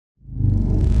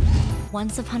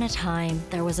Once upon a time,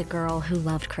 there was a girl who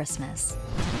loved Christmas.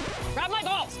 Grab my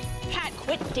balls! Cat,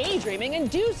 quit daydreaming and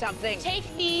do something. Take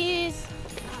these.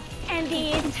 And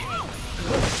these.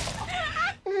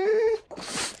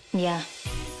 Yeah.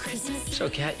 So,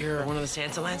 Kat, you're one of the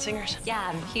Santaland singers? Yeah,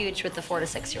 I'm huge with the 4 to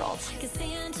 6 year olds.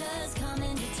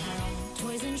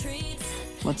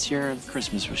 What's your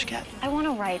Christmas wish, Kat? I want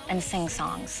to write and sing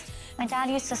songs. My dad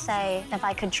used to say, if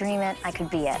I could dream it, I could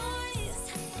be it.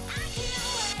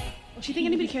 Do you think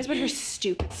anybody cares about her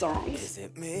stupid songs?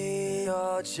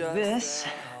 This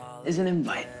is an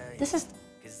invite. This is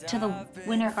to the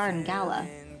Wintergarden Gala.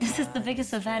 This is the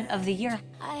biggest event of the year.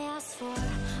 I asked for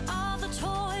all the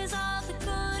toys, all the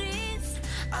goodies.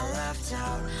 I left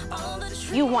out all the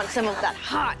trees. You want some of that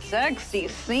hot, sexy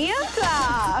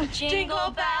Santa!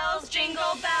 Jingle bells,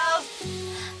 jingle bells.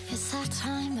 It's that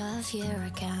time of year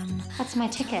again. That's my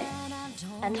ticket.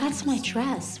 And that's my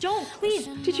dress. Don't, please.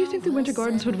 Did you think the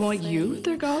Wintergardens would want you at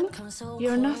their gala?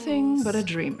 You're nothing but a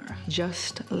dreamer,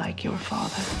 just like your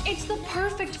father. It's the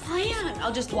perfect plan.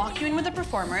 I'll just lock you in with the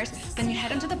performers, then you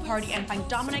head into the party and find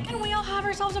Dominic, and we all have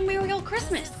ourselves a merry old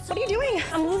Christmas. What are you doing?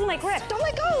 I'm losing my grip. Don't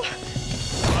let go!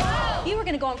 You were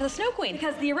gonna go on for the Snow Queen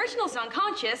because the original's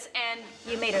unconscious and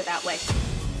you made her that way.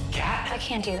 Kat? I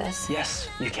can't do this. Yes,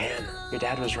 you can. Your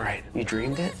dad was right. You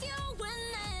dreamed it.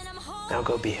 Now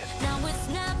go be it. Now it's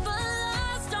never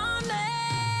lost on me.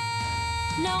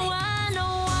 Now I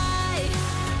know why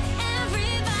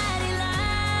everybody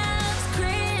loves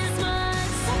Christmas.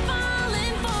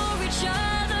 Falling for each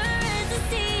other is the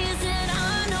season. I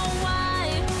know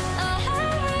why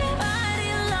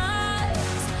everybody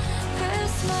loves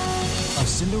Christmas. A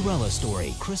Cinderella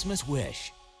Story Christmas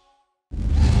Wish.